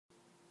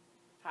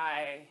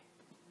Hi,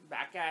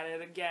 back at it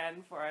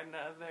again for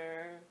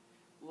another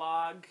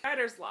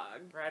writer's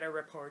log, writer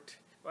report,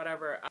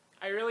 whatever.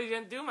 I really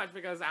didn't do much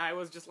because I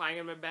was just lying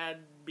in my bed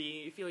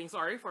feeling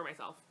sorry for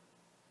myself.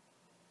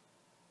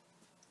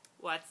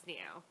 What's new?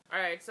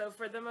 Alright, so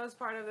for the most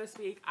part of this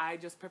week, I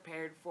just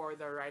prepared for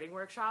the writing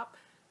workshop,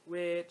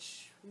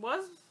 which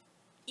was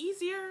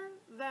easier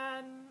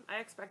than I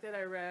expected.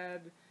 I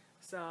read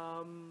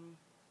some,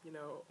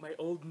 my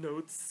old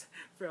notes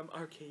from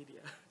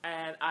Arcadia.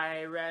 And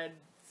I read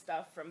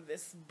stuff from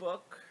this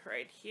book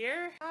right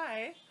here.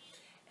 Hi.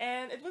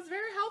 And it was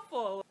very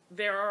helpful.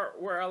 There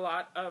were a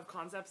lot of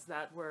concepts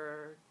that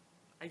were,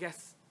 I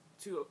guess,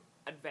 too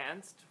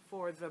advanced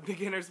for the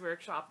beginner's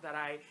workshop that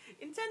I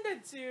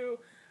intended to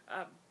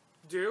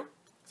do.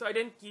 So I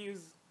didn't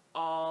use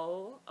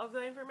all of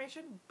the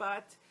information,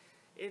 but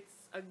it's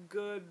a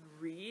good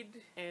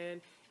read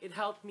and it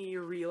helped me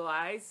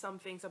realize some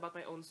things about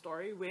my own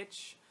story,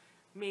 which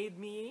made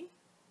me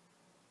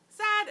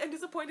sad and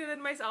disappointed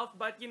in myself,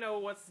 but you know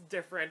what's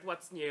different,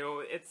 what's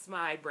new, it's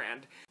my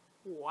brand.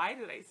 Why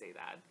did I say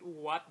that?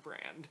 What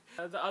brand?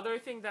 The other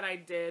thing that I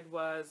did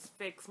was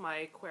fix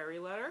my query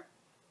letter,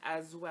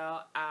 as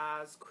well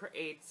as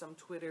create some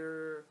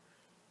Twitter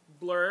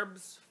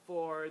blurbs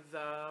for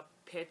the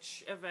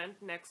pitch event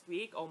next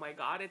week. Oh my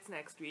god, it's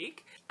next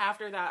week.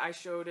 After that, I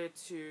showed it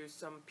to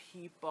some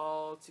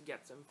people to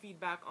get some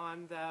feedback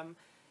on them,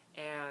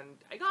 and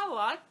I got a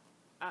lot.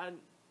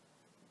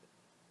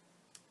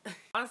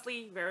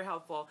 Honestly, very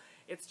helpful.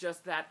 It's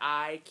just that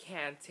I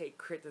can't take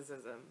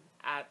criticism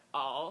at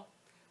all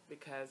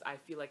because I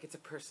feel like it's a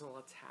personal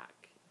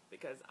attack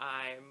because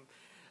I'm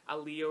a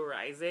Leo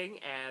rising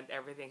and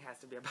everything has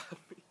to be about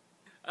me.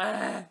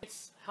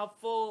 It's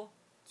helpful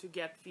to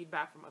get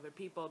feedback from other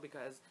people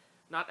because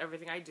not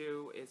everything I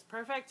do is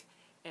perfect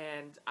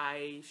and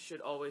I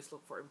should always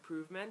look for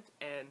improvement,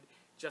 and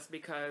just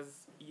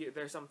because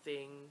there's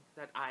something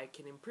that I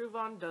can improve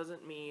on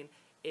doesn't mean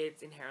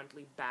it's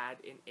inherently bad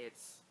in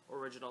its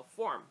original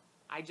form.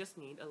 I just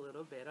need a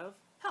little bit of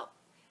help.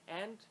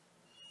 And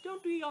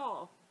don't we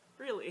all?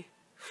 Really.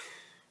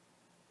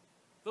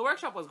 The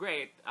workshop was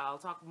great. I'll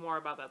talk more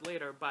about that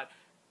later, but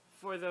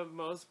for the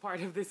most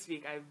part of this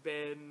week, I've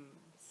been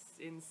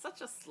in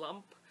such a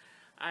slump.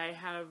 I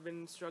have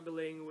been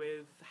struggling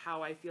with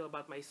how I feel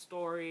about my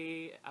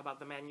story, about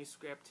the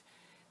manuscript,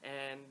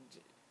 and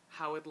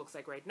how it looks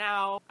like right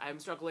now. I'm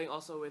struggling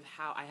also with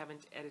how I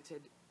haven't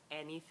edited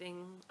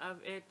anything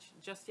of it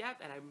just yet,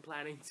 and I'm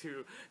planning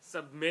to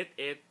submit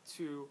it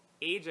to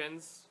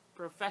agents,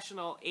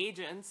 professional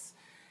agents,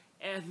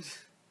 and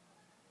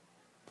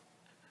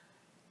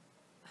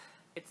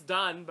it's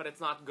done, but it's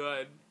not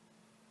good,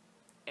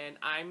 and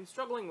I'm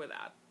struggling with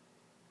that.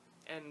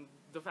 And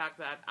the fact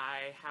that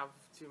I have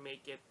to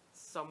make it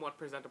somewhat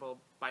presentable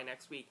by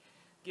next week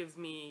gives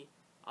me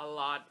a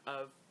lot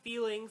of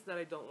feelings that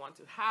I don't want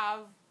to have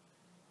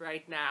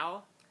right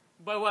now.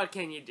 But what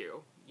can you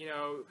do?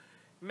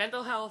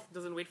 Mental health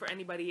doesn't wait for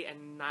anybody,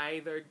 and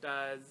neither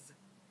does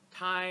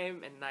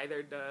time, and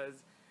neither does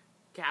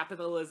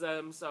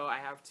capitalism, so I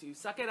have to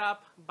suck it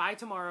up by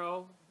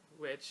tomorrow,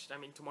 which,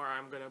 tomorrow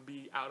I'm gonna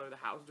be out of the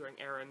house doing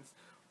errands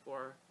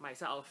for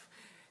myself,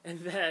 and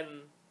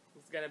then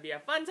it's gonna be a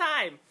fun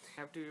time. I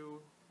have to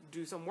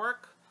do some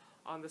work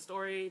on the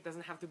story. It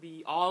doesn't have to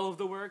be all of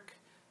the work,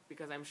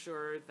 because I'm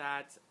sure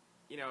that,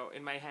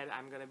 in my head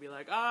I'm gonna be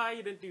like,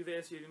 you didn't do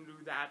this, you didn't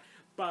do that,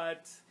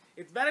 but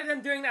it's better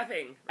than doing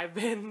nothing. I've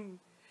been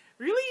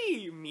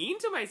really mean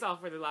to myself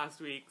for the last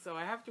week, so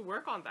I have to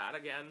work on that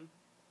again.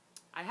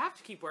 I have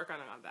to keep working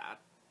on that,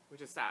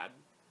 which is sad,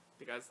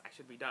 because I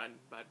should be done,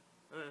 but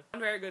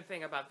One very good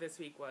thing about this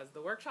week was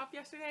the workshop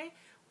yesterday,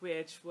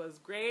 which was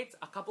great.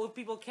 A couple of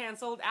people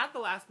canceled at the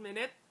last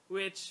minute,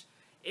 which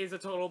is a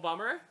total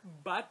bummer,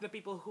 but the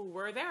people who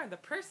were there and the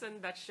person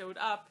that showed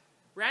up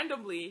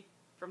randomly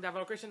from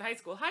Davao Christian High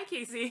School, hi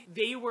Casey,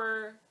 they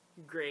were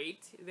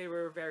great. They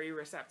were very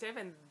receptive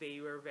and they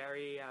were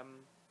very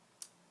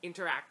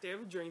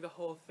interactive during the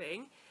whole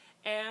thing.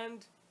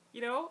 And,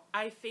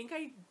 I think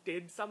I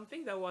did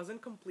something that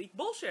wasn't complete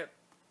bullshit.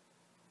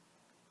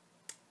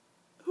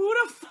 Who would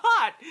have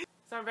thought?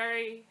 So I'm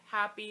very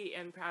happy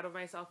and proud of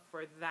myself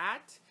for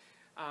that.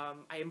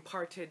 I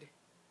imparted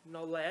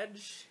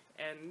knowledge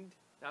and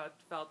that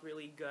felt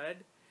really good.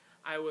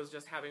 I was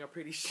just having a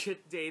pretty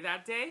shit day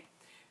that day.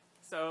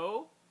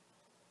 So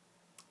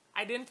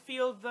I didn't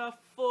feel the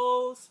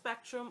full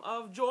spectrum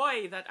of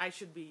joy that I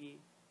should be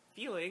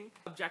feeling.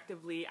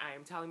 Objectively, I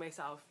am telling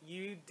myself,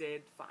 you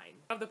did fine.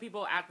 One of the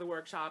people at the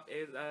workshop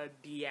is a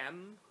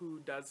DM who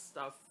does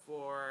stuff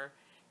for,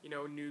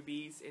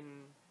 newbies in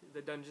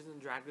the Dungeons and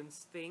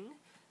Dragons thing.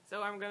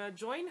 So I'm gonna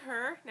join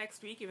her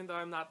next week, even though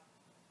I'm not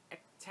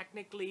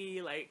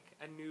technically like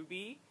a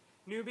newbie,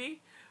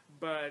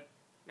 but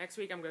next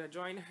week I'm gonna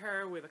join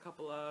her with a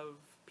couple of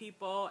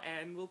people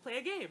and we'll play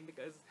a game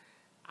because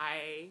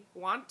I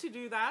want to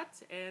do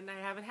that and I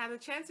haven't had a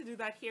chance to do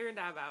that here in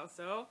Davao.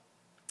 So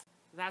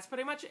that's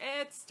pretty much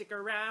it. Stick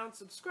around,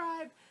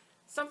 subscribe.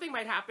 Something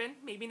might happen.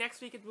 Maybe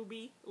next week it will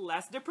be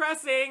less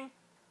depressing.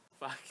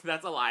 fuck,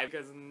 that's a lie,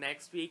 because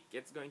next week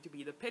it's going to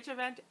be the pitch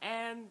event,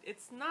 and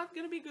it's not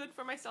going to be good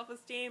for my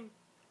self-esteem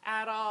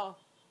at all.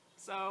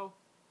 So,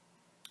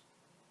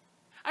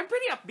 I'm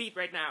pretty upbeat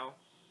right now.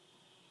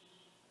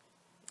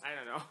 I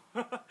don't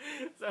know.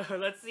 So,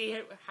 let's see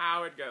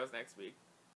how it goes next week.